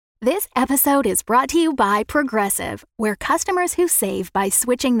This episode is brought to you by Progressive, where customers who save by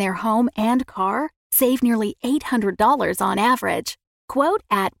switching their home and car save nearly $800 on average. Quote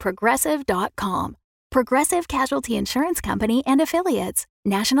at progressive.com. Progressive Casualty Insurance Company and Affiliates.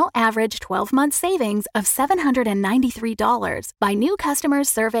 National average 12-month savings of $793 by new customers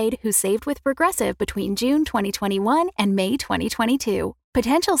surveyed who saved with Progressive between June 2021 and May 2022.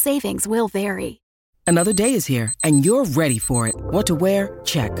 Potential savings will vary. Another day is here, and you're ready for it. What to wear?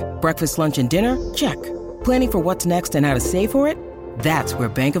 Check. Breakfast, lunch, and dinner? Check. Planning for what's next and how to save for it? That's where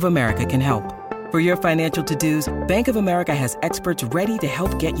Bank of America can help. For your financial to-dos, Bank of America has experts ready to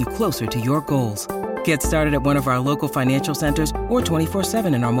help get you closer to your goals. Get started at one of our local financial centers or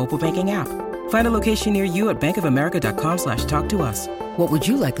 24/7 in our mobile banking app. Find a location near you at bankofamerica.com/talktous. What would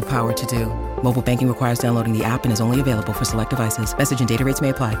you like the power to do? Mobile banking requires downloading the app and is only available for select devices. Message and data rates may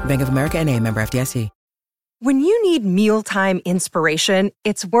apply. Bank of America N.A., member FDIC. When you need mealtime inspiration,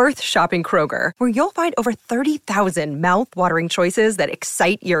 it's worth shopping Kroger, where you'll find over 30,000 mouth-watering choices that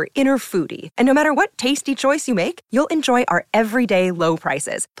excite your inner foodie. And no matter what tasty choice you make, you'll enjoy our everyday low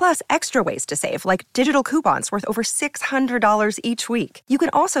prices, plus extra ways to save, like digital coupons worth over $600 each week. You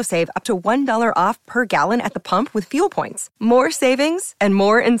can also save up to $1 off per gallon at the pump with fuel points. More savings and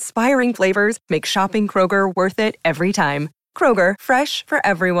more inspiring flavors make shopping Kroger worth it every time. Kroger, fresh for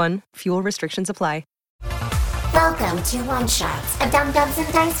everyone. Fuel restrictions apply. Welcome to One Shots, a Dum Dums and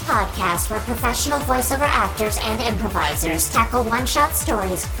Dice podcast where professional voiceover actors and improvisers tackle one-shot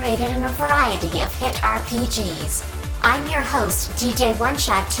stories created in a variety of hit RPGs. I'm your host, DJ One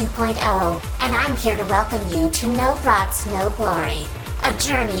Shot 2.0, and I'm here to welcome you to No Grotz, No Glory, a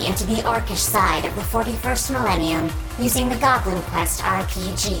journey into the orcish side of the 41st millennium using the Goblin Quest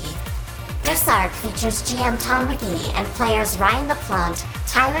RPG. This arc features GM Tom McGee and players Ryan LaPlante,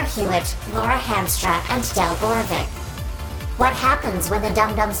 Tyler Hewitt, Laura Hamstra, and Del Borvik. What happens when the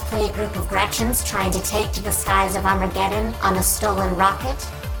Dum-Dums play a group of Gretchens trying to take to the skies of Armageddon on a stolen rocket?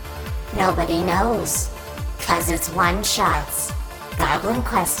 Nobody knows. 'Cause it's One Shots, Goblin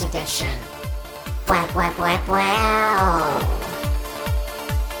Quest Edition. Wow, wow, wow, wow.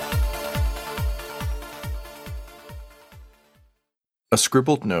 A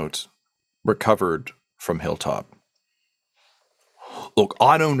scribbled note recovered from Hilltop. Look,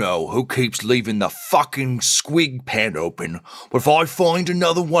 I don't know who keeps leaving the fucking squig pen open, but if I find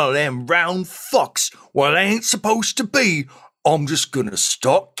another one of them round fucks where they ain't supposed to be, I'm just gonna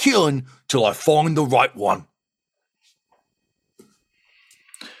start killing till I find the right one.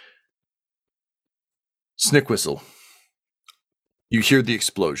 Snick whistle. You hear the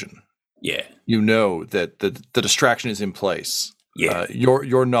explosion. Yeah. You know that the distraction is in place. Yeah.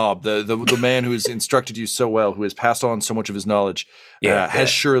 Your knob, the man who has instructed you so well, who has passed on so much of his knowledge, has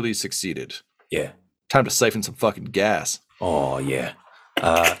surely succeeded. Yeah. Time to siphon some fucking gas. Oh, yeah.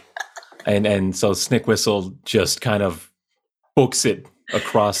 And so Snick Whistle just kind of books it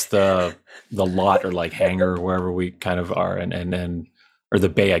across the lot or like hangar, wherever we kind of are, and or the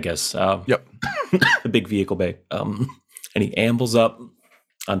bay, I guess. Yep. The big vehicle bay. And he ambles up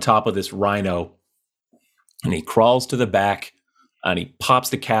on top of this rhino, and he crawls to the back, and he pops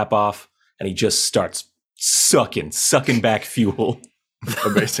the cap off, and he just starts sucking back fuel.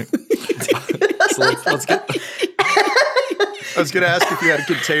 Amazing. So let's get. I was going to ask if you had a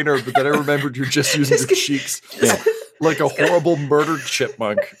container, but then I remembered you're just using your cheeks like a horrible murdered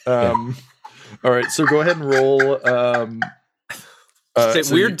chipmunk. All right, so go ahead and roll.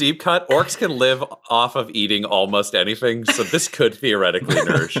 Weird deep cut. Orcs can live off of eating almost anything, so this could theoretically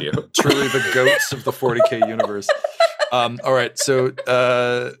nourish you. Truly the goats of the 40K universe. All right, so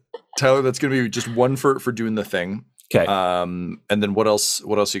Tyler, that's going to be just one for doing the thing. Okay. And then what else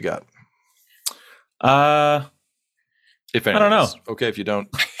you got? If any, I don't know. Okay, if you don't.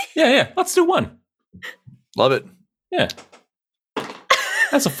 Yeah. Let's do one. Love it. Yeah.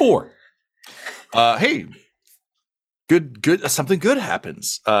 That's a 4. Hey. Good. Something good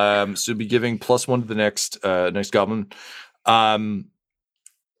happens. So you'll be giving +1 to the next goblin. But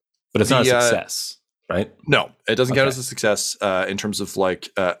it's not a success, right? No, it doesn't count as a success in terms of like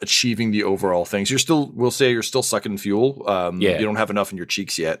achieving the overall things. We'll say you're still sucking fuel. You don't have enough in your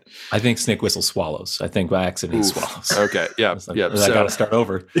cheeks yet. I think Snick Whistle swallows. I think by accident he swallows. Okay, yeah. I got to start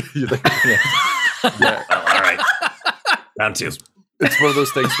over. Yeah. All right. Round 2. It's one of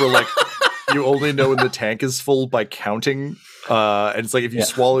those things where like you only know when the tank is full by counting. And it's like if you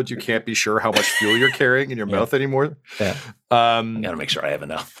swallowed, you can't be sure how much fuel you're carrying in your mouth anymore. Yeah. I gotta make sure I have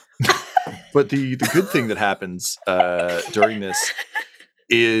enough. But the good thing that happens during this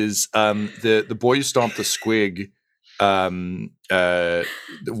is the boy who stomped the squig, one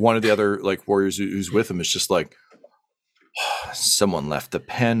of the other like warriors who's with him is just like, Someone left the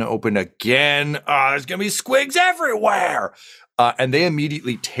pen open again. There's going to be squigs everywhere. And they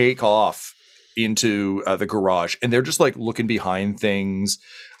immediately take off into the garage. And they're just like looking behind things.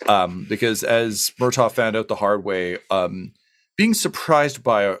 Because as Murtaugh found out the hard way, being surprised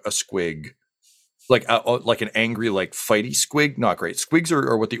by a squig, like an angry, like fighty squig, not great. Squigs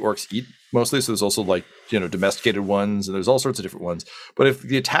are what the orcs eat mostly. So there's also like, domesticated ones and there's all sorts of different ones. But if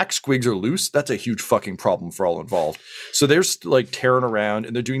the attack squigs are loose, that's a huge fucking problem for all involved. So they're like tearing around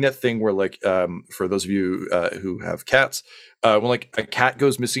and they're doing that thing where like, for those of you who have cats, when like a cat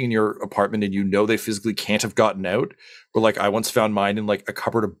goes missing in your apartment and they physically can't have gotten out, or like I once found mine in like a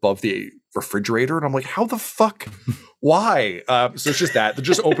cupboard above the refrigerator and I'm like, how the fuck? Why? So it's just that they're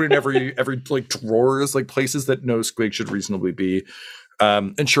just opening every like drawers, like places that no squig should reasonably be.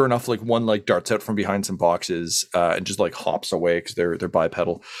 And sure enough, like one like darts out from behind some boxes and just like hops away because they're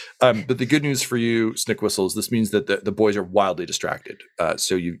bipedal. But the good news for you, Snickwhistle, is this means that the boys are wildly distracted.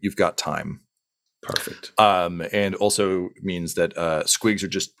 So you've got time. Perfect. And also means that squigs are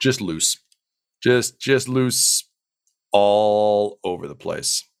just loose, just loose all over the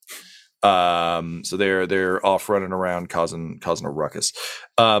place. So they're off running around causing a ruckus.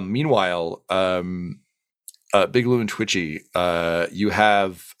 Meanwhile, Big Lou and Twitchy, you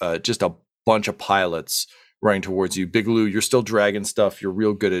have just a bunch of pilots running towards you. Big Lou, you're still dragging stuff. You're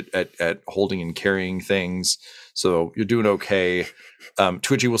real good at holding and carrying things, so you're doing okay.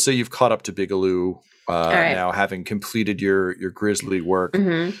 Twitchy, we'll say you've caught up to Big Lou now, having completed your grisly work.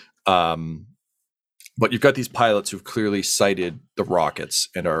 Mm-hmm. But you've got these pilots who've clearly sighted the rockets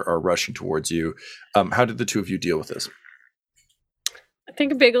and are rushing towards you. How did the two of you deal with this? I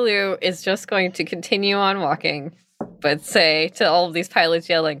think Bigaloo is just going to continue on walking, but say to all of these pilots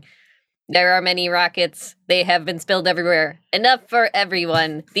yelling, "There are many rockets. They have been spilled everywhere. Enough for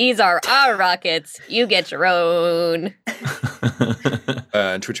everyone. These are our rockets. You get your own."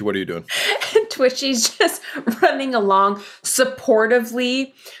 And Twitchy, what are you doing? Twitchy's just running along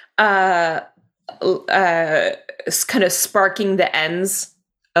supportively, kind of sparking the ends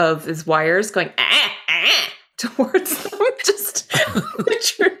of his wires, going towards them, just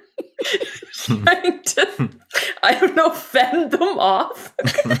trying to, I don't know, fend them off.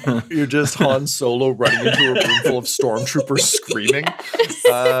 You're just Han Solo running into a room full of stormtroopers screaming.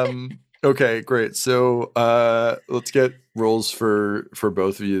 Okay, great. So let's get rolls for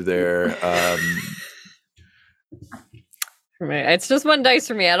both of you there. It's just one dice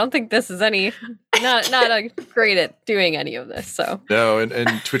for me. I don't think this is not great at doing any of this. So no,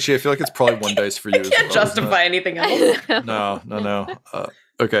 and Twitchy, I feel like it's probably one dice for you. Can't justify anything else. No.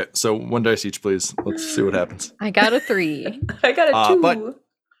 Okay, so one dice each, please. Let's see what happens. I got a 3. I got a 2. But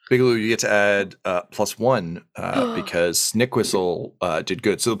Bigaloo, you get to add +1 because Snickwhistle did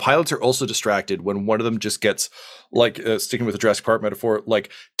good. So the pilots are also distracted when one of them just gets, like, sticking with the Jurassic Park metaphor,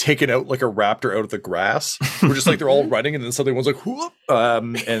 like taken out like a raptor out of the grass. We're just like they're all running, and then suddenly one's like, whoop,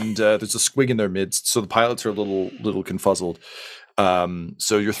 and there's a squig in their midst. So the pilots are a little confuzzled.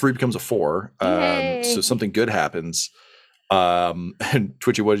 So your 3 becomes a 4. So something good happens. And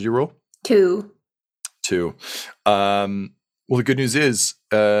Twitchy, what did you roll? 2. Well, the good news is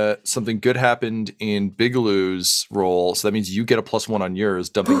something good happened in Bigaloo's roll, so that means you get a +1 on yours,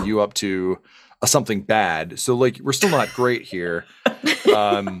 dumping you up to a something bad. So, like, we're still not great here.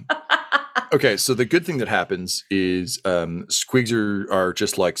 Okay, so the good thing that happens is squigs are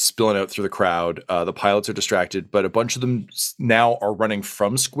just, like, spilling out through the crowd. The pilots are distracted, but a bunch of them now are running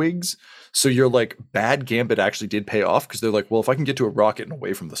from squigs. So your, like, bad gambit actually did pay off because they're like, well, if I can get to a rocket and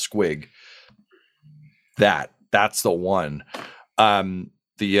away from the squig, that's the one.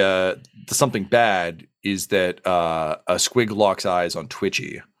 The something bad is that a squig locks eyes on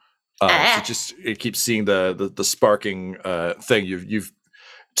Twitchy. So it keeps seeing the sparking thing. You've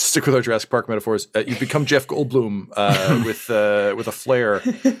stick with our Jurassic Park metaphors. You've become Jeff Goldblum with a flare,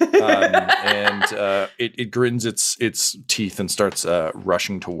 and it grins its teeth and starts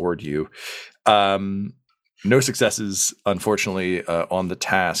rushing toward you. No successes, unfortunately, on the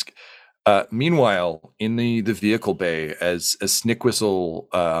task. Meanwhile, in the vehicle bay, as Snickwhistle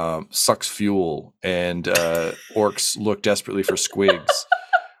sucks fuel and orcs look desperately for squigs,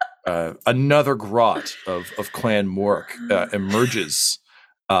 another grot of Clan Mork emerges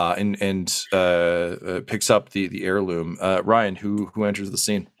and picks up the heirloom. Ryan, who enters the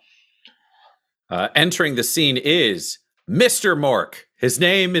scene? Entering the scene is Mr. Mork. His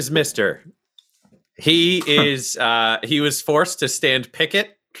name is Mr. He is he was forced to stand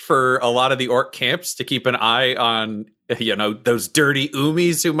picket for a lot of the orc camps to keep an eye on, those dirty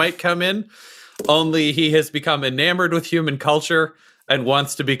oomies who might come in. Only he has become enamored with human culture, and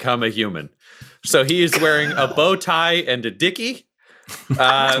wants to become a human. So he is wearing a bow tie and a dickie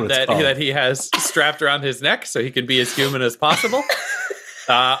that he has strapped around his neck so he can be as human as possible.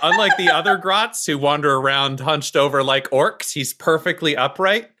 Unlike the other Grotz who wander around hunched over like orcs, he's perfectly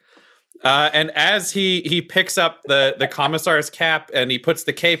upright. And as he picks up the commissar's cap and he puts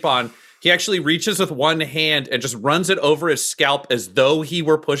the cape on, he actually reaches with one hand and just runs it over his scalp as though he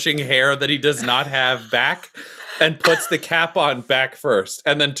were pushing hair that he does not have back, and puts the cap on back first,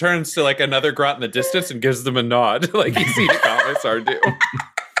 and then turns to like another Grot in the distance and gives them a nod like he's seen a commissar do.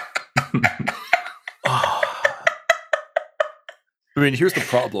 I mean, here's the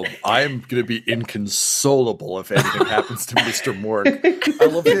problem. I'm going to be inconsolable if anything happens to Mr. Mork. I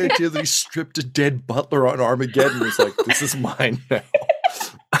love the idea that he stripped a dead butler on Armageddon and was like, this is mine now.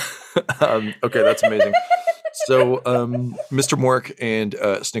 Okay, that's amazing. So, Mr. Mork and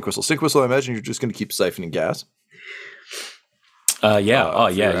Snickwhistle. Snickwhistle, I imagine you're just going to keep siphoning gas.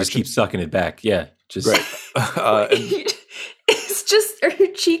 Just keep sucking it back. Yeah, just It's just, are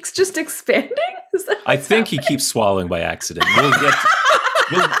your cheeks just expanding? I think he keeps swallowing by accident.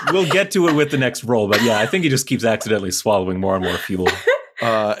 We'll get to it with the next roll, but yeah, I think he just keeps accidentally swallowing more and more fuel.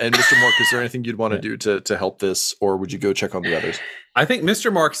 And Mr. Mork, is there anything you'd want to do to help this, or would you go check on the others? I think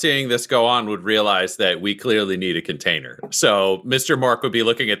Mr. Mork, seeing this go on, would realize that we clearly need a container. So Mr. Mork would be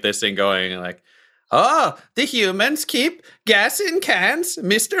looking at this and going like, "Oh, the humans keep gas in cans.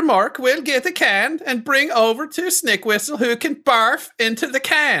 Mr. Mork will get a can and bring over to Snickwhistle, who can barf into the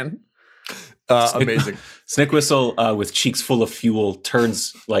can." Amazing. Snickwhistle, with cheeks full of fuel,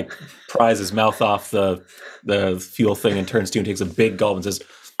 pries his mouth off the fuel thing and turns to you and takes a big gulp and says,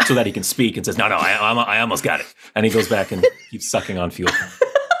 so that he can speak, and says, "No, I almost got it." And he goes back and keeps sucking on fuel.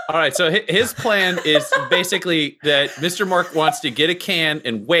 All right, so his plan is basically that Mr. Mork wants to get a can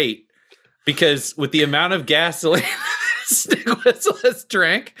and wait, because with the amount of gasoline Snickwhistle has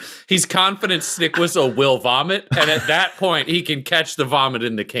drank, he's confident Snickwhistle will vomit, and at that point, he can catch the vomit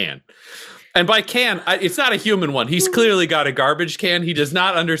in the can. And by can, it's not a human one. He's clearly got a garbage can. He does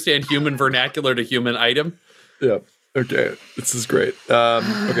not understand human vernacular to human item. Yeah. Okay. This is great.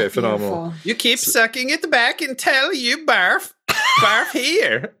 Okay. Phenomenal. Beautiful. You keep sucking it back until you barf. Barf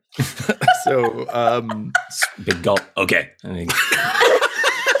here. So, Big gulp. Okay. And he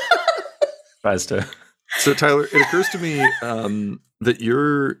tries to. So Tyler, it occurs to me that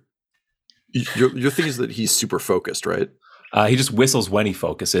your thing is that he's super focused, right? He just whistles when he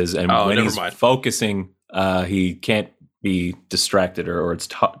focuses, and when he's focusing, he can't be distracted, or it's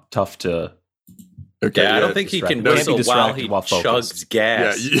tough to. Okay, I don't think he can whistle while he chugs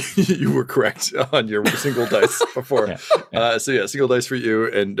gas. Yeah, you were correct on your single dice before. Single dice for you,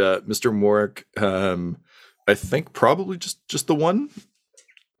 and Mr. Mork. I think probably just the one.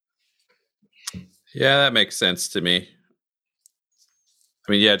 Yeah, that makes sense to me.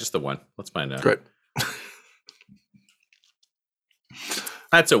 I mean, yeah, just the one. Let's find out. Great.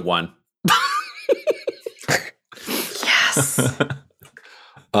 That's a 1. Yes.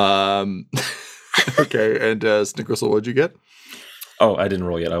 Okay, and Snickwhistle, what'd you get? Oh, I didn't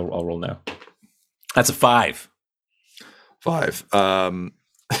roll yet. I'll roll now. That's a 5. 5.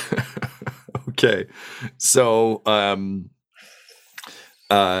 Okay, so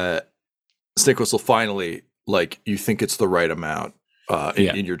Snickwhistle, finally, you think it's the right amount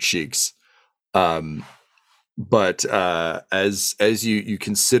in your cheeks. But as you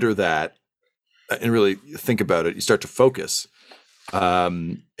consider that and really think about it, you start to focus.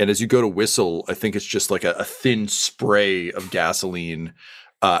 And as you go to whistle, I think it's just like a thin spray of gasoline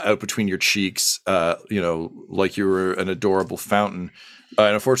out between your cheeks, like you were an adorable fountain.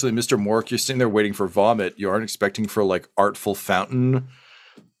 And unfortunately, Mr. Mork, you're sitting there waiting for vomit. You aren't expecting for artful fountain.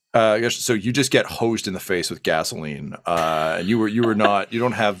 So you just get hosed in the face with gasoline. And you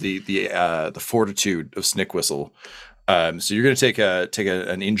don't have the fortitude of Snickwhistle. So you're going to take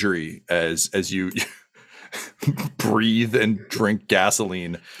an injury as you breathe and drink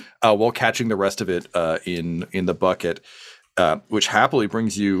gasoline while catching the rest of it in the bucket, which happily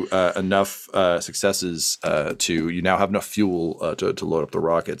brings you enough successes to you now have enough fuel to load up the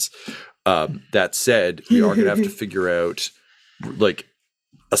rockets. That said, we are going to have to figure out,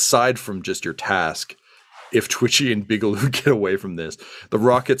 aside from just your task, if Twitchy and Bigaloo get away from this. The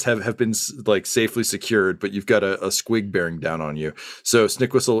rockets have been safely secured, but you've got a squig bearing down on you. So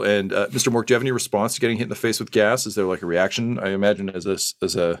Snickwhistle and Mr. Mork, do you have any response to getting hit in the face with gas? Is there a reaction? I imagine as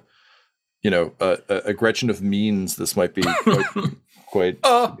a Gretchen of means, this might be quite.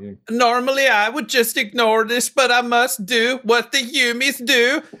 Oh, normally I would just ignore this, but I must do what the Yumis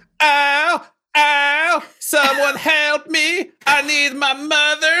do. Ow! Ow! Someone help me! I need my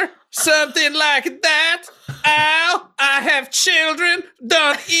mother! Something like that. Ow, I have children.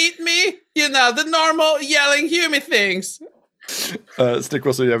 Don't eat me. You know, the normal yelling Humy things. Stick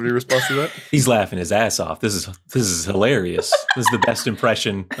Wilson, do you have any response to that? He's laughing his ass off. This is hilarious. This is the best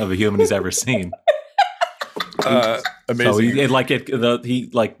impression of a human he's ever seen. Amazing. So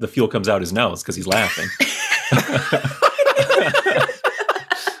the fuel comes out his nose because he's laughing.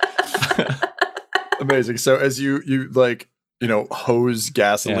 Amazing. So as you like, hose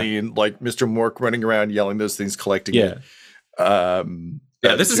gasoline, like Mr. Mork running around yelling those things, collecting it. Yeah,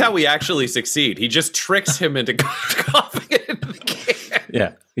 this is how we actually succeed. He just tricks him into coughing it into the can.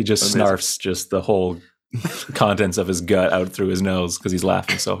 Yeah, he just snarfs just the whole contents of his gut out through his nose because he's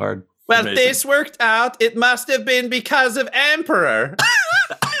laughing so hard. Well, this worked out. It must have been because of Emperor.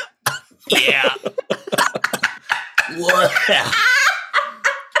 Yeah. What?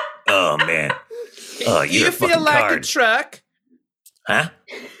 Oh, man. Oh, you feel like a truck. Huh?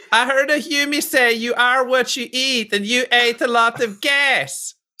 I heard a Humy say you are what you eat, and you ate a lot of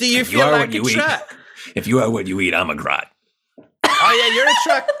gas. Do you feel like a truck? If you are what you eat, I'm a grot. Oh, yeah, you're a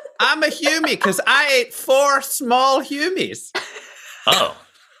truck. I'm a Humy because I ate 4 small Humies. Oh.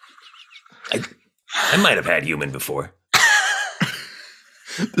 I might have had human before.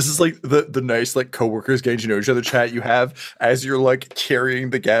 This is like the nice like coworkers getting to know each other chat you have as you're like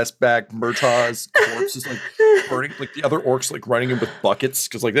carrying the gas back. Murtaugh's corpse is like burning, like the other orcs like running in with buckets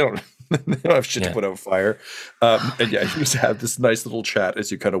because like they don't have shit to put out fire. And yeah, you just have this nice little chat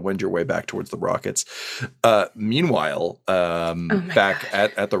as you kind of wend your way back towards the rockets. Meanwhile, back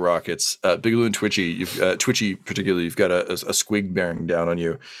at the rockets, Bigaloo and Twitchy, Twitchy particularly, you've got a squig bearing down on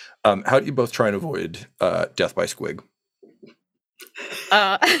you. How do you both try and avoid death by squig?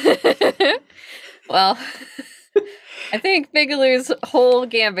 Well, I think Bigaloo's whole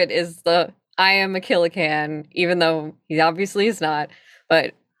gambit is the I am a Killican, even though he obviously is not.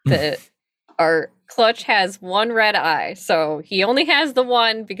 But our Clutch has one red eye, so he only has the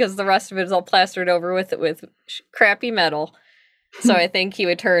one because the rest of it is all plastered over with crappy metal. So I think he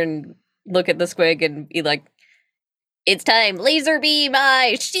would look at the squig and be like, "It's time, laser beam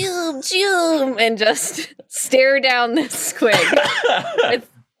eye, shoom, shoom," and just stare down this squig. It's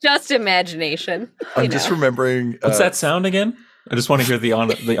just imagination. I'm just remembering. What's that sound again? I just want to hear the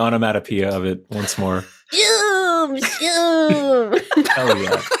onomatopoeia of it once more. Shoom, shoom. Hell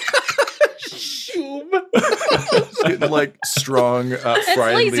yeah. Shoom. It's getting like strong,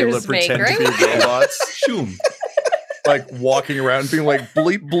 Fry and Leela pretend to be robots. Shoom. Like walking around being like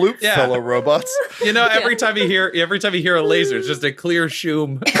bleep bloop fellow robots. Every time you hear a laser, it's just a clear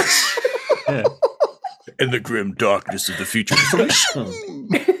shoom. Yeah. In the grim darkness of the future.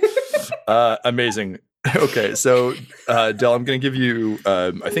 Amazing. Okay, so Del, I'm going to give you,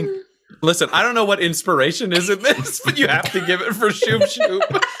 I think. Listen, I don't know what inspiration is in this, but you have to give it for shoom shoom.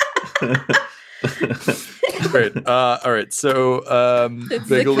 Great. All right. So it's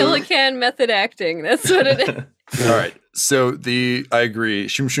the Killican method acting. That's what it is. All right. So I agree.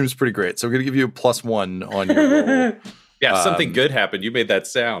 Shoom Shoom's pretty great. So we're gonna give you a +1 on your roll. Yeah, something good happened. You made that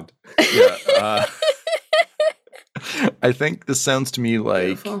sound. Yeah. I think this sounds to me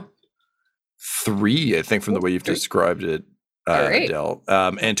like 3. I think from the way you've described it, Adele.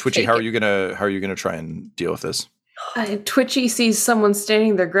 And Twitchy, how are you gonna try and deal with this? Twitchy sees someone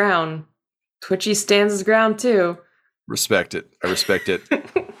standing their ground. Twitchy stands his ground too. Respect it. I respect it.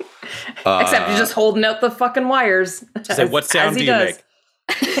 Except he's just holding out the fucking wires. So what sound do you make?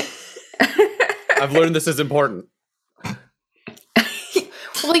 I've learned this is important.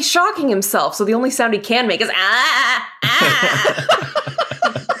 Well, he's shocking himself, so the only sound he can make is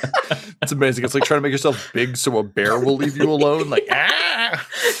That's amazing. It's like trying to make yourself big so a bear will leave you alone. Like, ah!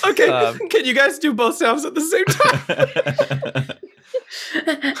 Okay, can you guys do both sounds at the same time?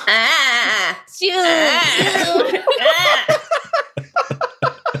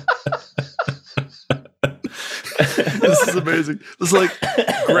 This is amazing. This is like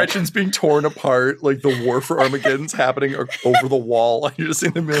Gretchen's being torn apart, like the war for Armageddon's happening over the wall. You just see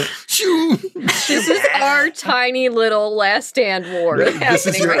them like, shoo! This is our tiny little Last Stand war. This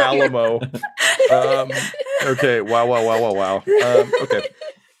is your Alamo. Okay. Wow. Okay.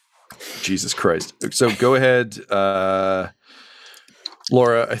 Jesus Christ. So go ahead,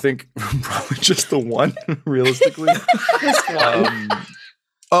 Laura. I think probably just the one, realistically. Just one.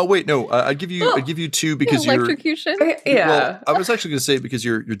 Oh wait, no. I'd give you 2 because you're electrocution. Yeah, well, I was actually going to say because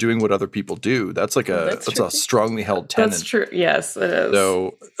you're doing what other people do. That's like a strongly held tenet. That's true. Yes, it is.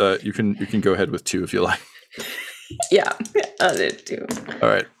 So you can go ahead with 2 if you like. Yeah, I did too. All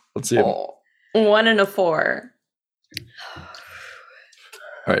right, let's see. 1 and a 4.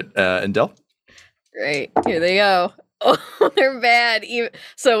 All right, and Del. Great. Here they go. Oh, they're bad.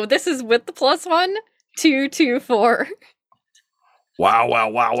 So this is with the +1, 2, 2, 4. Wow.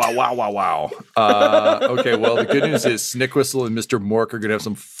 Okay, well, the good news is Snickwhistle and Mr. Mork are going to have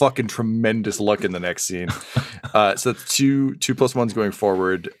some fucking tremendous luck in the next scene. So that's 2 +1s going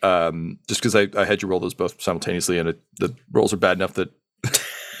forward. Just because I had you roll those both simultaneously, and the rolls are bad enough that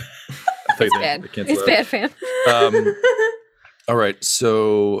it's bad. It's bad, fam. All right,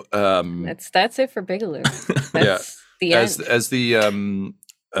 so that's it for Bigelow. That's the end.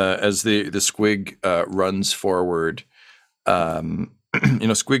 As the squig runs forward.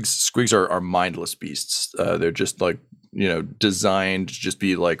 Squigs are mindless beasts. They're just like, designed to just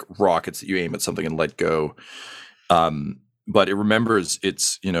be like rockets that you aim at something and let go. But it remembers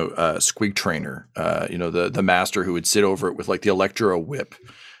its, squig trainer, the master who would sit over it with like the electro whip.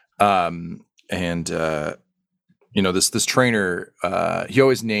 This trainer, he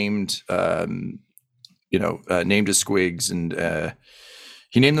always named, named his squigs, and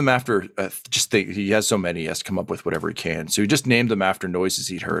he named them after he has so many, he has to come up with whatever he can. So he just named them after noises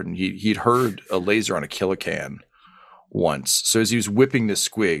he'd heard, and he'd heard a laser on a kilocan once. So as he was whipping this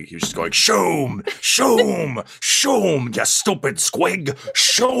squig, he was just going, "Shoom, shoom, shoom, you stupid squig,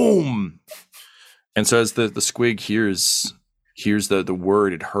 shoom." And so as the squig hears the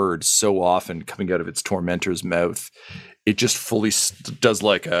word it heard so often coming out of its tormentor's mouth, it just fully does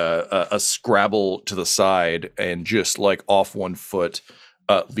like a scrabble to the side and just like off one foot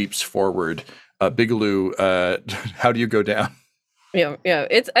leaps forward. Bigelow, how do you go down? Yeah.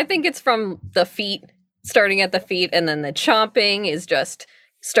 I think it's from the feet, starting at the feet, and then the chomping is just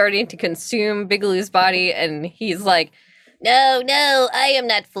starting to consume Bigelow's body, and he's like, "No, I am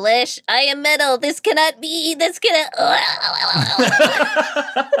not flesh. I am metal. This cannot be. This cannot."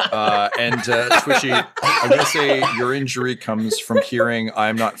 Twishy, I'm going to say your injury comes from hearing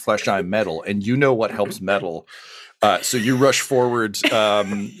 "I'm not flesh, I'm metal," and you know what helps metal. So you rush forward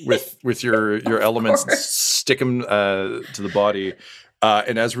with your elements, and stick them to the body,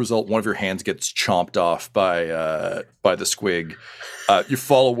 and as a result, one of your hands gets chomped off by the squig. You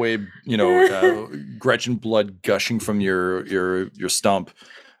fall away, Gretchen blood gushing from your stump,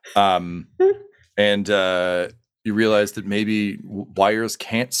 and you realize that maybe wires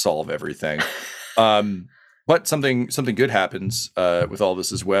can't solve everything. But something good happens with all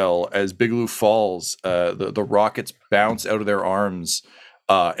this as well. As Bigelow falls, the rockets bounce out of their arms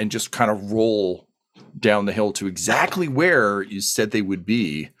and just kind of roll down the hill to exactly where you said they would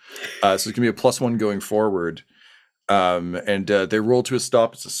be. So it's going to be a +1 going forward. And they roll to a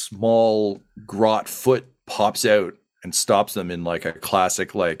stop. It's a small grot foot pops out and stops them in like a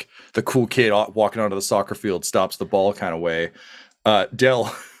classic, like the cool kid walking onto the soccer field stops the ball kind of way.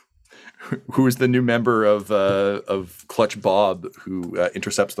 Del, who is the new member of Clutch Bob who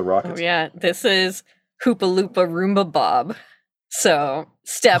intercepts the rockets? Oh, yeah. This is Hoopa Loopa Roomba Bob. So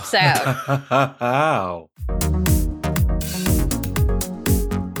steps out. Wow.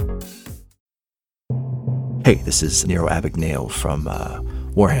 Hey, this is Nero Abagnale from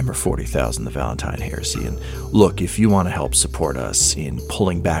Warhammer 40,000, the Valentine Heresy. And look, if you want to help support us in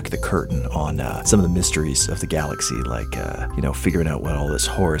pulling back the curtain on some of the mysteries of the galaxy, like, figuring out what all this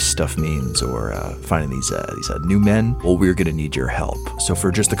Horus stuff means, or finding these new men, well, we're going to need your help. So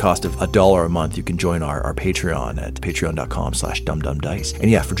for just the cost of $1 a month, you can join our Patreon at patreon.com/dumdumdice. And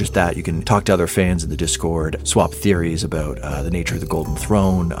yeah, for just that, you can talk to other fans in the Discord, swap theories about the nature of the Golden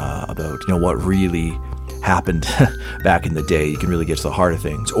Throne, about, what really happened back in the day. You can really get to the heart of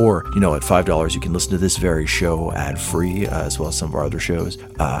things. Or, at $5, you can listen to this very show ad-free, as well as some of our other shows.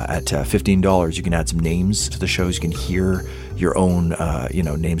 At $15, you can add some names to the shows. You can hear your own,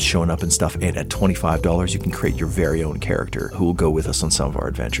 names showing up and stuff. And at $25, you can create your very own character who will go with us on some of our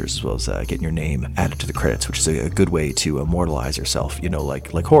adventures, as well as getting your name added to the credits, which is a good way to immortalize yourself,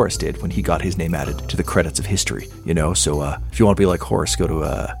 like Horus did when he got his name added to the credits of history, So if you want to be like Horus, go to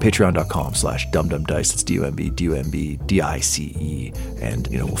patreon.com/dumdumdice. That's DUMBDICE, and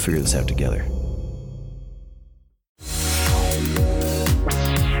we'll figure this out together.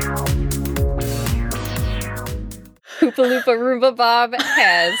 Hoopa Loopa Roomba Bob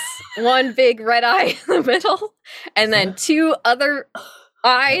has one big red eye in the middle, and then two other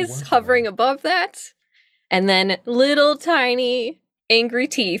eyes hovering above that, and then little tiny angry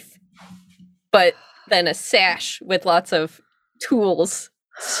teeth, but then a sash with lots of tools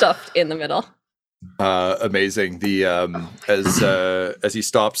stuffed in the middle. Amazing. The as he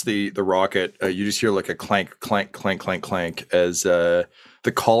stops the rocket, you just hear like a clank, clank, clank, clank, clank as the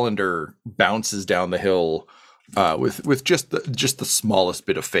colander bounces down the hill with just the smallest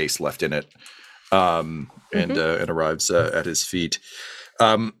bit of face left in it, and arrives at his feet.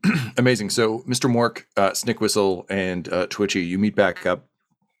 Amazing. So, Mr. Mork, Snickwhistle, and Twitchy, you meet back up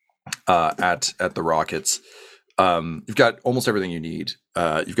at the rockets. You've got almost everything you need.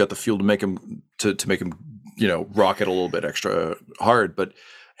 You've got the fuel to make them rocket a little bit extra hard. But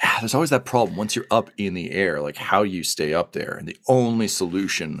there's always that problem once you're up in the air, like how you stay up there. And the only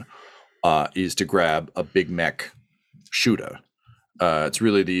solution is to grab a big mech shooter. It's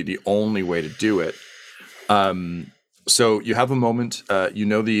really the only way to do it. So you have a moment.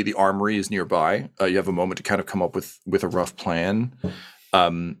 The armory is nearby. You have a moment to kind of come up with a rough plan.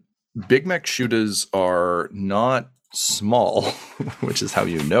 Big mech shooters are not small, which is how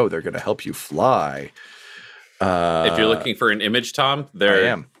you know they're going to help you fly. If you're looking for an image, Tom,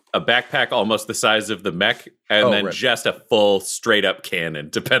 they're a backpack almost the size of the mech, and just a full straight-up cannon,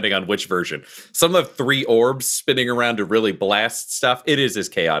 depending on which version. Some have 3 orbs spinning around to really blast stuff. It is as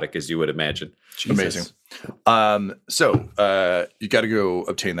chaotic as you would imagine. Jesus. Amazing. So you got to go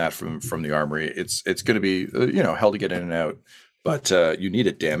obtain that from the armory. It's going to be hell to get in and out, but you need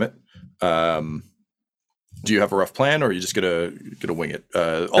it. Damn it. Do you have a rough plan, or are you just gonna wing it?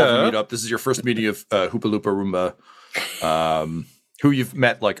 All of you meet up. This is your first meeting of Hoopa Loopa Roomba, who you've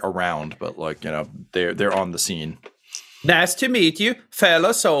met like around, but they're on the scene. Nice to meet you,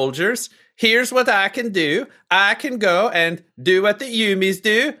 fellow soldiers. Here's what I can do. I can go and do what the Yumis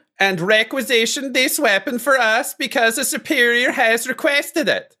do and requisition this weapon for us because a superior has requested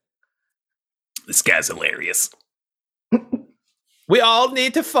it. This guy's hilarious. We all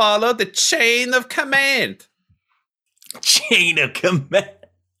need to follow the chain of command. Chain of command.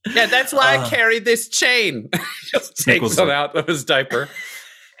 Yeah, that's why I carry this chain. Just takes it out of his diaper.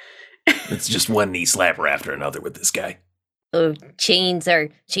 It's just one knee slapper after another with this guy. Oh, chains are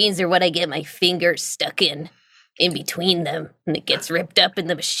what I get my fingers stuck in between them, and it gets ripped up in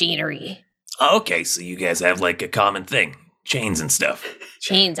the machinery. Okay, so you guys have like a common thing. Chains and stuff.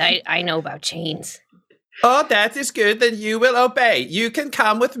 Chains, I know about chains. Oh, that is good. Then you will obey. You can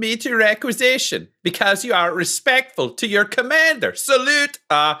come with me to requisition because you are respectful to your commander. Salute.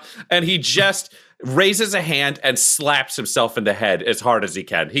 And he just raises a hand and slaps himself in the head as hard as he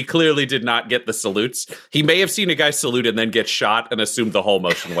can. He clearly did not get the salutes. He may have seen a guy salute and then get shot and assumed the whole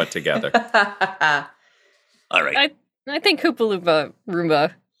motion went together. All right. I think Hoopa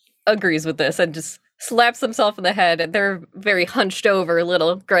Roomba agrees with this and just slaps himself in the head. And they're very hunched over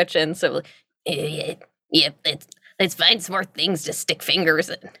little Gretchen. So, Yep, let's find some more things to stick fingers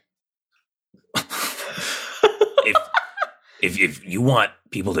in. If you want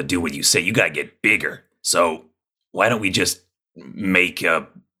people to do what you say, you gotta get bigger. So why don't we just make a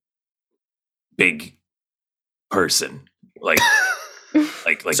big person? Like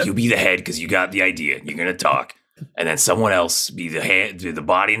you be the head because you got the idea. You're gonna talk. And then someone else be the head, the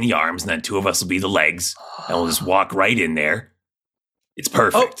body and the arms, and then 2 of us will be the legs. And we'll just walk right in there. It's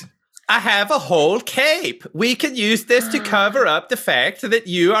perfect. Oh. I have a whole cape. We can use this to cover up the fact that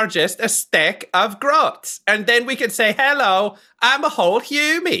you are just a stack of Grotz. And then we can say, hello, I'm a whole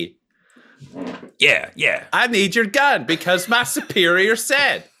Humie. Yeah. I need your gun because my superior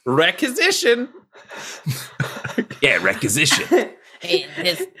said, requisition. Yeah, requisition. Hey,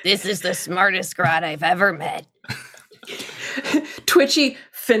 this is the smartest Grot I've ever met. Twitchy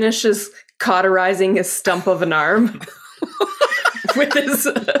finishes cauterizing his stump of an arm. With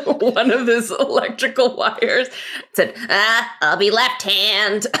one of his electrical wires. Said, I'll be left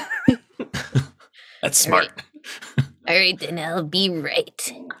hand. That's smart. All right, then I'll be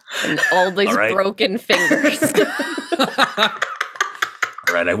right. And all these broken fingers.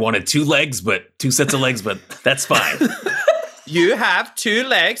 All right, I wanted 2 sets of legs, but that's fine. You have 2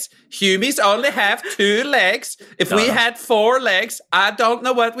 legs. Humies only have 2 legs. If we had 4 legs, I don't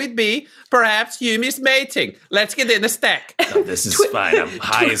know what we'd be. Perhaps Humies mating. Let's get in a stack. No, this is fine. I'm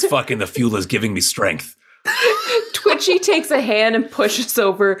high as fuck and the fuel is giving me strength. Twitchy takes a hand and pushes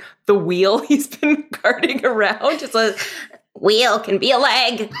over the wheel he's been carting around. It's a wheel can be a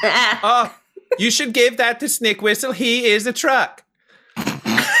leg. Oh, you should give that to Snickwhistle. He is a truck.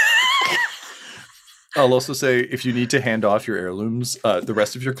 I'll also say, if you need to hand off your heirlooms, the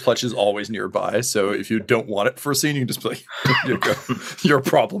rest of your clutch is always nearby. So if you don't want it for a scene, you can just be like, here you go. You're a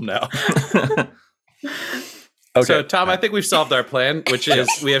problem now. Okay. So, Tom, I think we've solved our plan, which is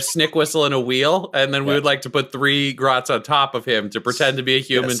we have Snickwhistle and a wheel, and then we would like to put 3 Grotz on top of him to pretend to be a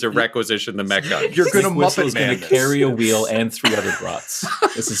human to requisition the mech gun. You're going to Muppet Man. Going to carry a wheel and 3 other Grotz.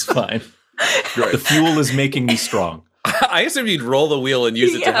 This is fine. Right. The fuel is making me strong. I assume you'd roll the wheel and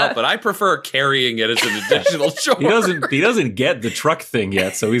use it to help, but I prefer carrying it as an additional chore. He doesn't get the truck thing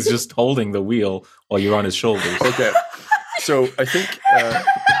yet, so he's just holding the wheel while you're on his shoulders. Okay. So I think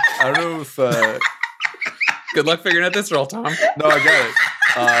I don't know if Good luck figuring out this roll, Tom. No, I got it.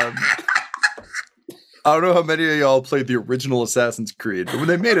 I don't know how many of y'all played the original Assassin's Creed, but when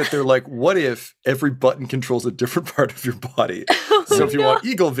they made it, they're like, what if every button controls a different part of your body? So if you want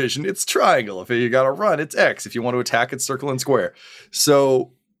eagle vision, it's triangle. If you got to run, it's X. If you want to attack, it's circle and square.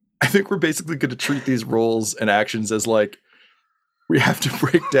 So I think we're basically going to treat these roles and actions as like, we have to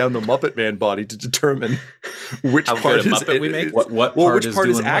break down the Muppet Man body to determine which part is Muppet we make. which part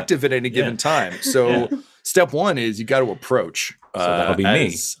is active at any given time. So step one is you got to approach. So that'll be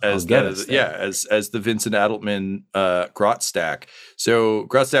me. As the Vincent Adelman Grotz stack. So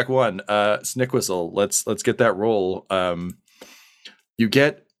Grotz stack 1, Snickwhistle. Let's get that roll. You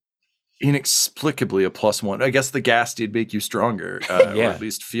get inexplicably a +1. I guess the gas did make you stronger, or at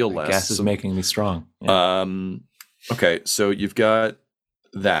least feel less. Gas is making me strong. Yeah. Okay, so you've got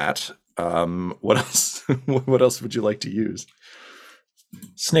that. What else? What else would you like to use?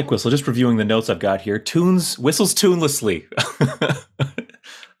 Snickwhistle, just reviewing the notes I've got here. Whistles tunelessly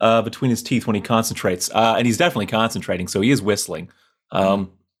between his teeth when he concentrates. And he's definitely concentrating, so he is whistling. I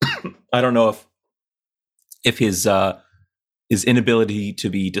don't know if his inability to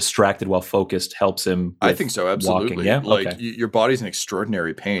be distracted while focused helps him. I think so, absolutely. Walking. Yeah? Like your body's in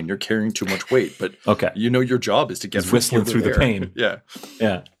extraordinary pain. You're carrying too much weight, but your job is to get whistling through the pain. Yeah.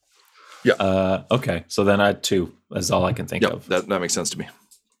 Okay, so then I had 2. That's all I can think of. That makes sense to me.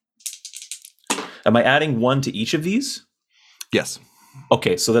 Am I adding 1 to each of these? Yes.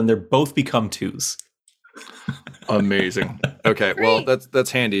 Okay, so then they're both become 2s. Amazing. Okay, well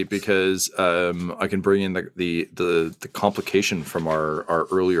that's handy because I can bring in the complication from our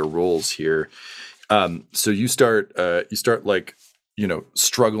earlier rolls here. So you start like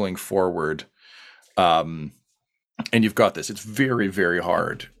struggling forward, and you've got this. It's very, very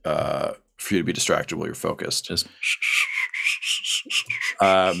hard for you to be distracted while you're focused. Just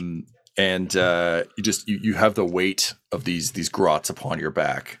and you have the weight of these grotz upon your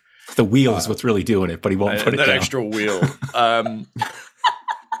back. The wheel is what's really doing it, but he won't put it down. That extra wheel.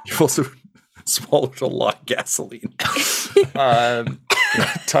 You've also swallowed a lot of gasoline.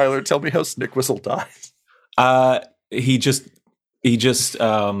 Tyler, tell me how Snickwhistle dies. He just.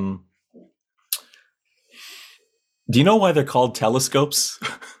 Do you know why they're called telescopes?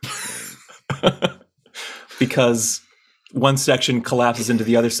 Because one section collapses into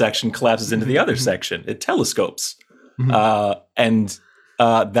the other section, collapses into the other section. It telescopes. And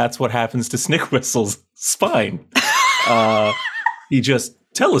that's what happens to Snickwhistle's spine. He just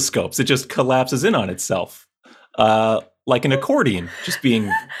telescopes. It just collapses in on itself. Like an accordion, just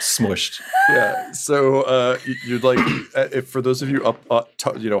being smushed. Yeah. So you'd like, if for those of you up,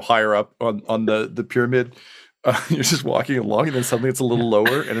 higher up on the pyramid, you're just walking along, and then suddenly it's a little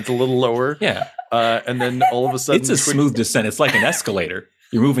lower, and it's a little lower. Yeah. And then all of a sudden, it's a smooth descent. It's like an escalator.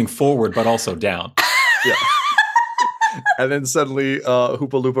 You're moving forward, but also down. Yeah. And then suddenly,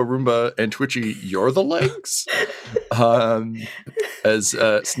 Hoopa Loopa Roomba and Twitchy, you're the legs, as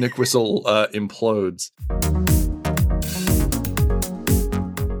Snickwhistle implodes.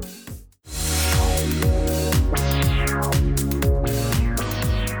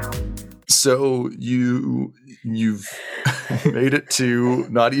 So you've made it to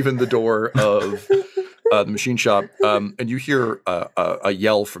not even the door of the machine shop, and you hear a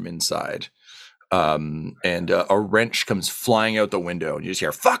yell from inside. And a wrench comes flying out the window, and you just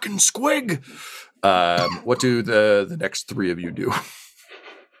hear "fucking squig." What do the next 3 of you do?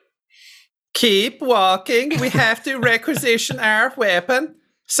 Keep walking. We have to requisition our weapon.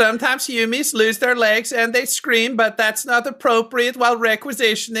 Sometimes humans lose their legs and they scream, but that's not appropriate while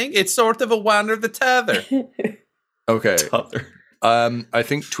requisitioning. It's sort of a one or the t'other. Okay. I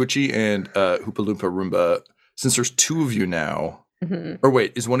think Twitchy and Hoopa Loompa Roomba, since there's 2 of you now. Or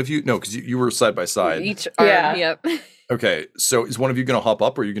wait, is one of you? No, because you were side by side. Each arm, yep. Okay, so is one of you going to hop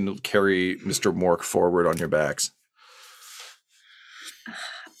up, or are you going to carry Mr. Mork forward on your backs?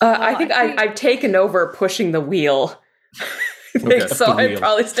 I think I've taken over pushing the wheel. Okay. So I'd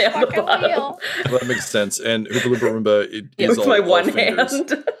probably stay on the bottom. Well, that makes sense. And Hoopa Loompa Roomba is with my one fingers.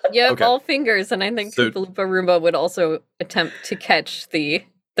 hand. Yep, Okay. all fingers. And I think Hoopa Loompa Roomba would also attempt to catch the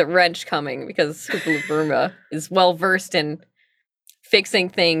wrench coming, because Hoopa Loompa Roomba is well versed in fixing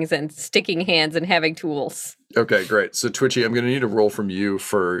things and sticking hands and having tools. Okay, great. So Twitchy, I'm going to need a roll from you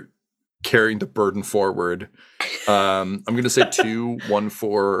for carrying the burden forward. I'm going to say 2, 1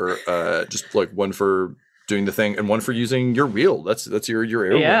 for just like 1 for doing the thing, and 1 for using your wheel. That's your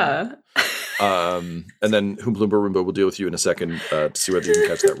air. Yeah. And then Hoopa Loompa Roomba will deal with you in a second to see whether you can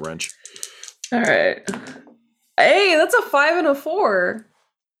catch that wrench. All right. Hey, that's a 5 and a 4.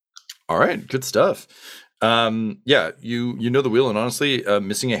 All right, good stuff. Yeah, you know the wheel, and honestly,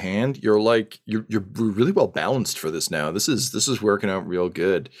 missing a hand, you're really well balanced for this now. This is working out real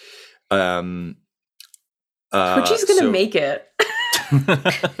good. Twitchy's gonna make it.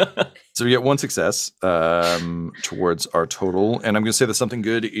 So we get one success towards our total, and I'm going to say that something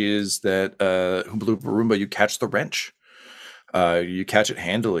good is that Oompa Loompa Roomba, you catch the wrench. You catch it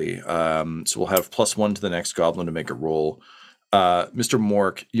handily. So we'll have +1 to the next goblin to make a roll. Mr.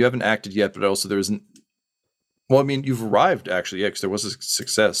 Mork, you haven't acted yet, but also there isn't. Well, I mean, you've arrived actually, yeah, because there was a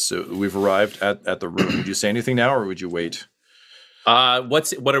success. So we've arrived at the room. Would you say anything now, or would you wait?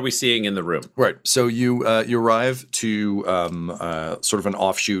 What are we seeing in the room? Right. So you arrive to sort of an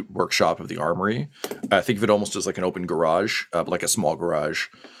offshoot workshop of the armory. Think of it almost as like an open garage, like a small garage,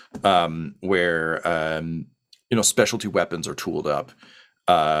 where specialty weapons are tooled up.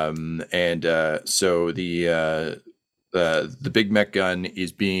 So the big mech gun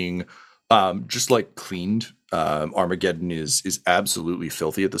is being just like cleaned. Armageddon is absolutely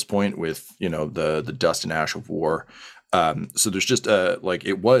filthy at this point with the dust and ash of war. So there's just like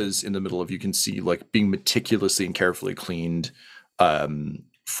it was in the middle of, you can see like being meticulously and carefully cleaned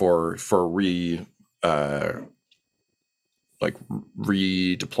for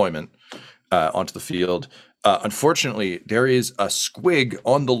redeployment onto the field. Unfortunately, there is a squig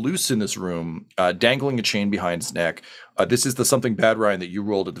on the loose in this room, dangling a chain behind his neck. This is the something bad, Ryan, that you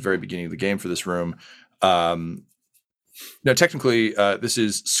rolled at the very beginning of the game for this room. Now, technically, this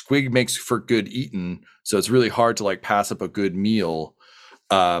is squig makes for good eating, so it's really hard to like pass up a good meal.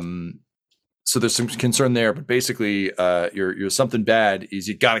 So there's some concern there, but basically, your something bad is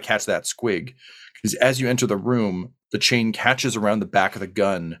you got to catch that squig, because as you enter the room, the chain catches around the back of the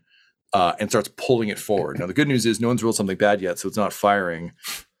gun and starts pulling it forward. Now, the good news is no one's rolled something bad yet, so it's not firing.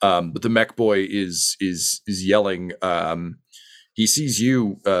 But the mech boy is yelling. He sees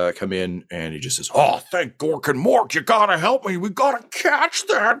you come in, and he just says, "Oh, thank Gork and Mork, you gotta help me. We gotta catch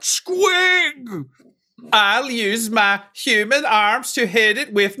that squig." I'll use my human arms to hit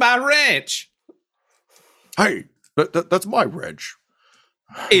it with my wrench. Hey, that's my wrench.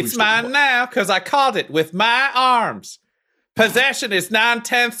 It's mine now, because I caught it with my arms. Possession is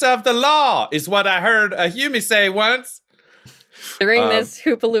 9/10 of the law, is what I heard a Humi say once. During this,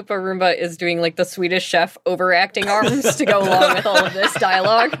 Hoopa Loopa Roomba is doing like the Swedish chef overacting arms to go along with all of this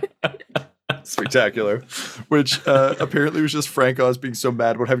dialogue. Spectacular. Which apparently was just Frank Oz being so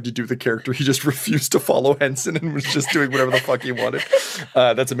mad about having to do the character, he just refused to follow Henson and was just doing whatever the fuck he wanted.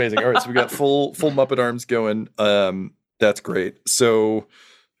 That's amazing. All right, so we got full Muppet arms going. That's great. So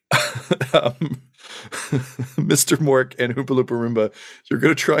Mr. Mork and Oompa Loompa Roomba, you're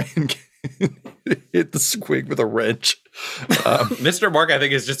going to try and hit the squig with a wrench. Mr. Mork, I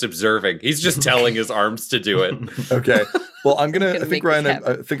think, is just observing. He's just telling his arms to do it. Okay. Well, I think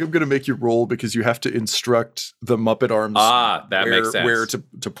I'm going to make you roll, because you have to instruct the Muppet arms makes sense. Where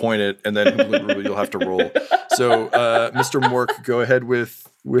to point it, and then you'll have to roll. So, Mr. Mork, go ahead with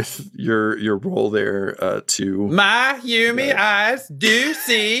your roll there to... My Humi eyes do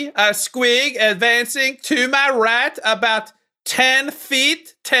see a squig advancing to my right about 10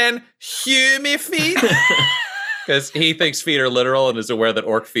 feet, 10 Humi feet. Because he thinks feet are literal and is aware that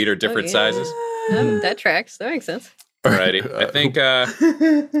orc feet are different sizes. That tracks. That makes sense. Alrighty. I think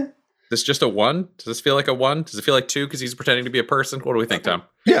this just a 1? Does this feel like a 1? Does it feel like 2 because he's pretending to be a person? What do we think, Tom?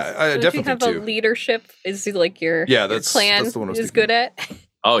 Yeah, I definitely you have 2. a leadership is like your that's clan the one I was is thinking. good at.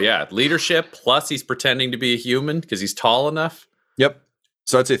 Oh, yeah. Leadership, plus he's pretending to be a human because he's tall enough. Yep.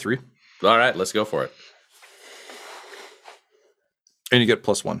 So I'd say 3. All right, let's go for it. And you get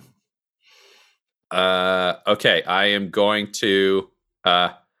 +1. Okay, I am going to...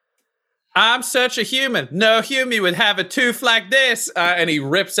 I'm such a human. No human would have a tooth like this. And he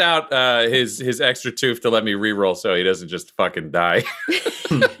rips out his extra tooth to let me reroll so he doesn't just fucking die.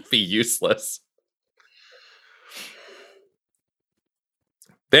 Be useless.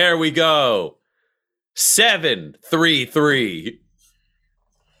 There we go. 7-3-3.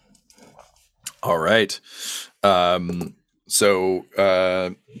 All right. So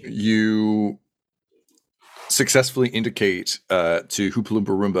you successfully indicate to Oompa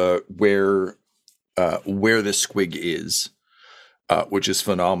Loompa Roomba where this squig is, which is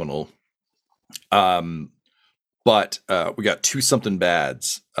phenomenal. But we got 2 something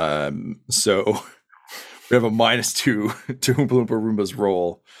bads. So we have a -2 to Oompa Loompa Roomba's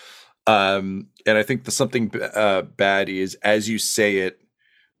roll. And I think the something bad is, as you say it,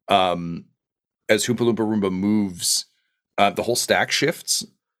 as Oompa Loompa Roomba moves, the whole stack shifts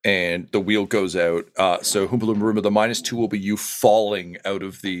and the wheel goes out. So Oompa Loompa Roomba, the -2 will be you falling out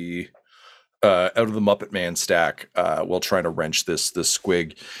of the Muppet Man stack while trying to wrench this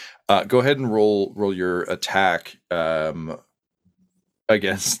squig. Go ahead and roll your attack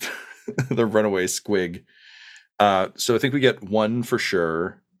against the runaway squig. So I think we get 1 for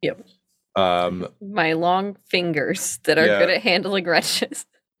sure. Yep. My long fingers that are good at handling wrenches.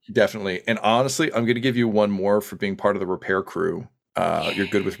 Definitely. And honestly, I'm going to give you 1 more for being part of the repair crew. You're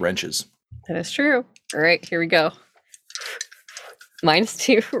good with wrenches. That is true. All right, here we go.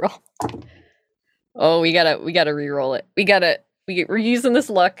 -2 roll. Oh, we gotta re-roll it. We're using this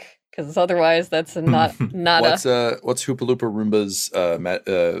luck because otherwise that's not what's Hoopa Loopa Roomba's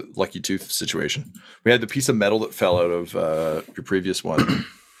lucky tooth situation? We had the piece of metal that fell out of your previous one.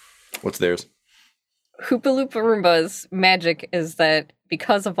 What's theirs? Hoopa Loopa Roomba's magic is that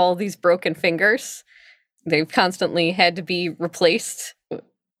because of all these broken fingers, they've constantly had to be replaced.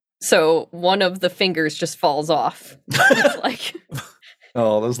 So one of the fingers just falls off. It's like,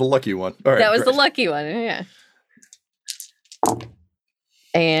 oh, that was the lucky one. All right, that was the lucky one. Yeah.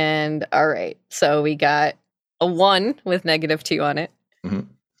 And all right, so we got a 1 with -2 on it,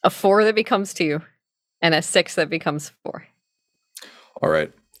 a 4 that becomes 2, and a 6 that becomes 4. All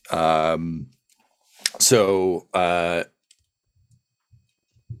right. So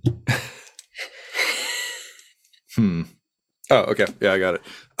Oh, okay. Yeah, I got it.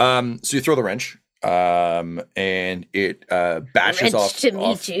 So you throw the wrench, and it bashes wrench off. to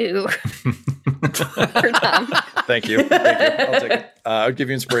me too. Thank you. I'll take it. I'll give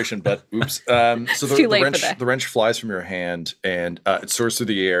you inspiration, but oops. So the wrench flies from your hand, and it soars through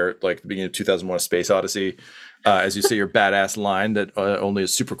the air like the beginning of 2001: A Space Odyssey. As you say your badass line that only a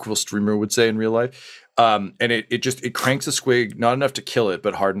super cool streamer would say in real life. And it cranks a squig, not enough to kill it,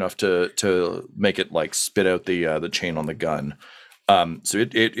 but hard enough to make it like spit out the chain on the gun. So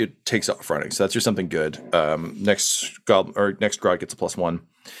it takes off running. So that's just something good. Next Grot gets a +1.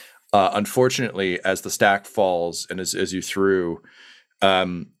 Unfortunately, as the stack falls and as you threw,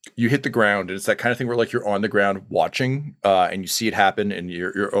 you hit the ground, and it's that kind of thing where like you're on the ground watching, and you see it happen, and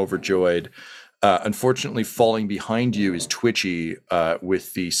you're overjoyed. Unfortunately, falling behind you is Twitchy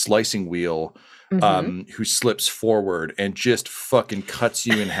with the slicing wheel, who slips forward and just fucking cuts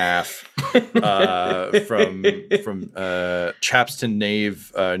you in half from chaps to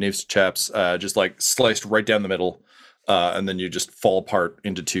naves to chaps, just like sliced right down the middle, and then you just fall apart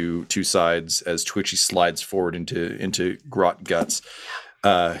into two sides as Twitchy slides forward into Grot guts.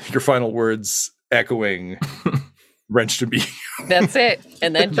 Your final words echoing. Wrench to me. That's it.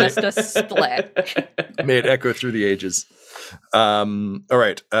 And then just a splat. May it echo through the ages. All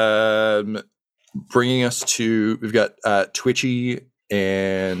right. Bringing us to, we've got Twitchy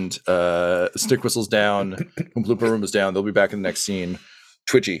and Stick Whistle's down. Oompa Roomba's down. They'll be back in the next scene.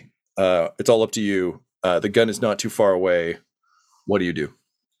 Twitchy, it's all up to you. The gun is not too far away. What do you do?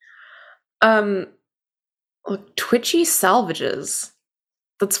 Look, Twitchy salvages.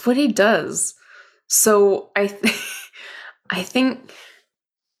 That's what he does. So I think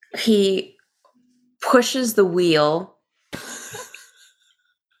he pushes the wheel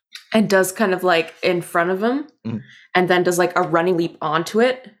and does kind of like in front of him, and then does like a running leap onto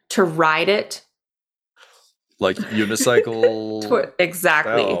it to ride it. Like unicycle?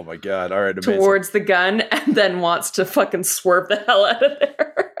 Exactly. Oh my God. All right. Amazing. Towards the gun, and then wants to fucking swerve the hell out of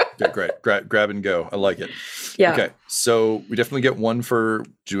there. Okay, great. Grab and go. I like it. Yeah. Okay. So we definitely get 1 for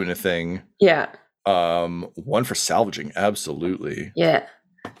doing a thing. Yeah. 1 for salvaging, absolutely. Yeah.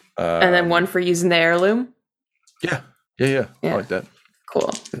 And then 1 for using the heirloom. Yeah. I like that.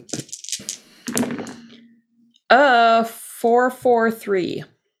 Cool. 443.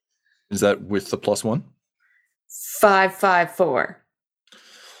 Is that with the +1? 554.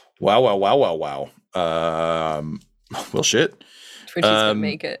 Wow. Well, shit. Twitchy's gonna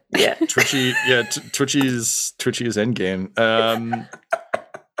make it. Yeah. Twitchy. Yeah. Twitchy's endgame.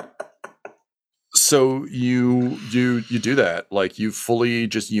 So you do that, like you fully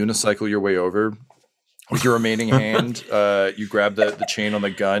just unicycle your way over with your remaining hand. You grab the chain on the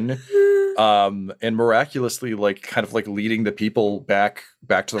gun, and miraculously, like kind of like leading the people back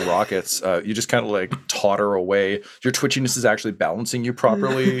to the rockets. You just kind of like totter away. Your twitchiness is actually balancing you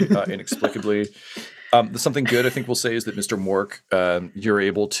properly, inexplicably. Something good I think we'll say is that Mr. Mork, you're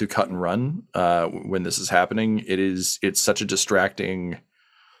able to cut and run when this is happening. It's such a distracting.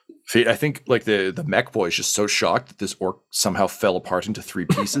 I think like the mech boy is just so shocked that this orc somehow fell apart into 3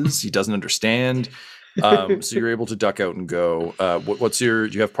 pieces. He doesn't understand. So you're able to duck out and go. Do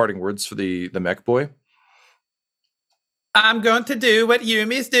you have parting words for the mech boy? I'm going to do what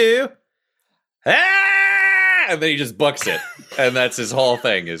Yumis do. Ah! And then he just books it. And that's his whole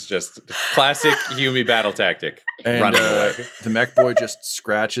thing, is just classic Yumi battle tactic. And running away. The mech boy just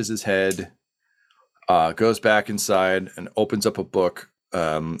scratches his head, goes back inside and opens up a book.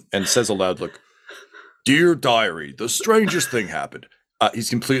 and says aloud, look, "Dear diary, the strangest thing happened."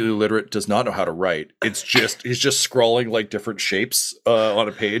 He's completely illiterate, does not know how to write. He's just scrawling like different shapes on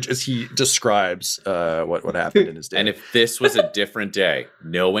a page as he describes what happened in his day. And if this was a different day,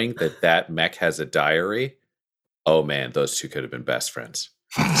 knowing that mech has a diary, oh man, those two could have been best friends.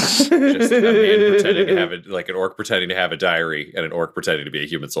 Just a man pretending to have it, like an orc pretending to have a diary, and an orc pretending to be a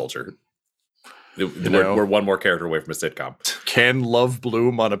human soldier. We're one more character away from a sitcom. Can love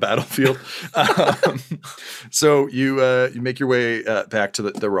bloom on a battlefield? So you make your way back to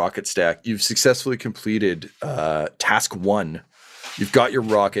the rocket stack. You've successfully completed task 1. You've got your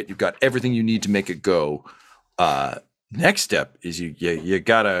rocket. You've got everything you need to make it go. Next step is you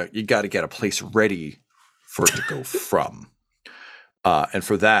gotta get a place ready for it to go from. And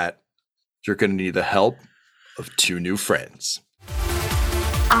for that, you're gonna need the help of 2 new friends.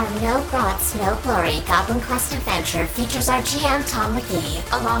 Our No Grotz, No Glory Goblin Quest adventure features our GM Tom McGee,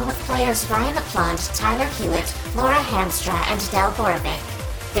 along with players Ryan LaPlante, Tyler Hewitt, Laura Hamstra, and Del Borovic.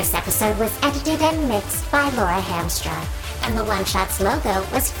 This episode was edited and mixed by Laura Hamstra, and the One Shots logo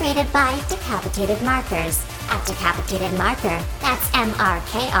was created by Decapitated Markers, at Decapitated Marker, that's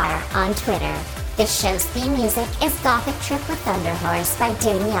MRKR on Twitter. This show's theme music is Gothic Trip with Thunder Horse by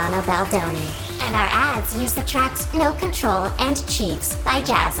Damiano Baldoni. And our ads use the tracks No Control and Chiefs by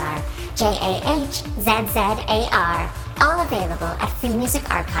Jazzar, JAHZZAR, all available at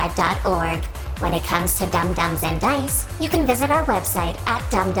freemusicarchive.org. When it comes to Dum Dums and Dice, you can visit our website at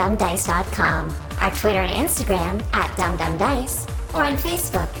dumdumdice.com, our Twitter and Instagram at dumdumdice, or on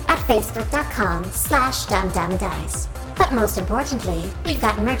Facebook at facebook.com/dumdumdice. But most importantly, we've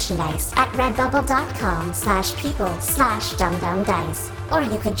got merchandise at redbubble.com/people/dumdumdice. Or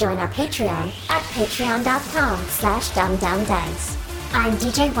you could join our Patreon at patreon.com/dumdumdice. I'm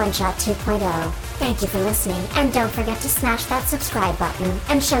DJ One Shot 2.0. Thank you for listening, and don't forget to smash that subscribe button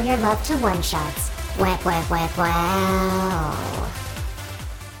and show your love to One Shots. Wow.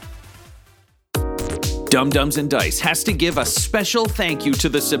 Dum Dums and Dice has to give a special thank you to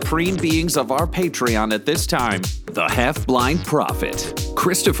the supreme beings of our Patreon at this time. The Half-Blind Prophet,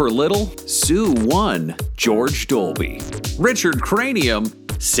 Christopher Little, Sue One, George Dolby, Richard Cranium,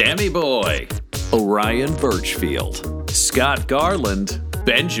 Sammy Boy, Orion Birchfield, Scott Garland,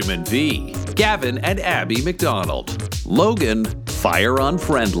 Benjamin V, Gavin and Abby McDonald, Logan, Fire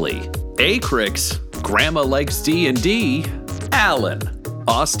Unfriendly, Acrix, Grandma Likes D&D, Alan,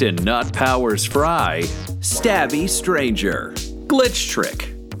 Austin Nut Powers Fry, Stabby Stranger, Glitch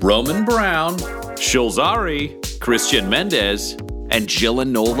Trick, Roman Brown, Shulzari, Christian Mendez, and Jill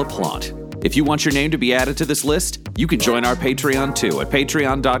and Noel LaPlante. If you want your name to be added to this list, you can join our Patreon too at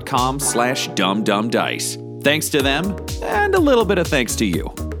patreon.com/dumdumdice. Thanks to them, and a little bit of thanks to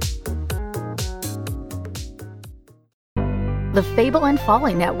you. The Fable and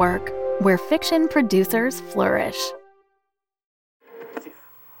Folly Network, where fiction producers flourish.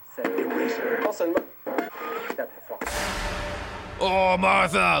 Oh,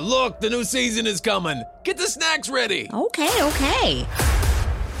 Martha, look, the new season is coming. Get the snacks ready. Okay.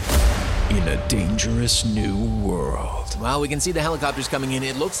 In a dangerous new world. Well, we can see the helicopters coming in.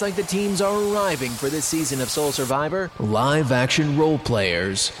 It looks like the teams are arriving for this season of Soul Survivor. Live action role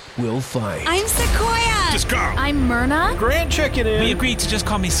players will fight. I'm Sequoia. Just Carl. I'm Myrna. Grant checking in. We agreed to just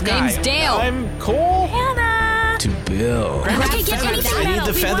call me Sky. Name's Dale. I'm Cole. Hannah. To build. I need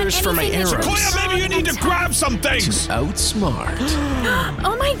the feathers for my arrows. Sequoia, maybe you need to grab some things. To outsmart.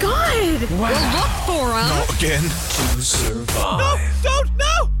 Oh my god. Wow. We'll look for them. Not again. To survive.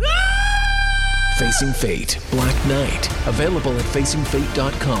 No. Facing Fate, Black Knight. Available at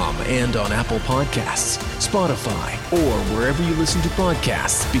facingfate.com and on Apple Podcasts, Spotify, or wherever you listen to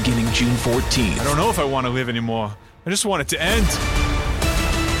podcasts beginning June 14th. I don't know if I want to live anymore. I just want it to end.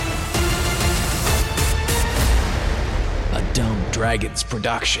 A Dumb Dragons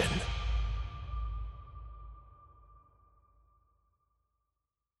production.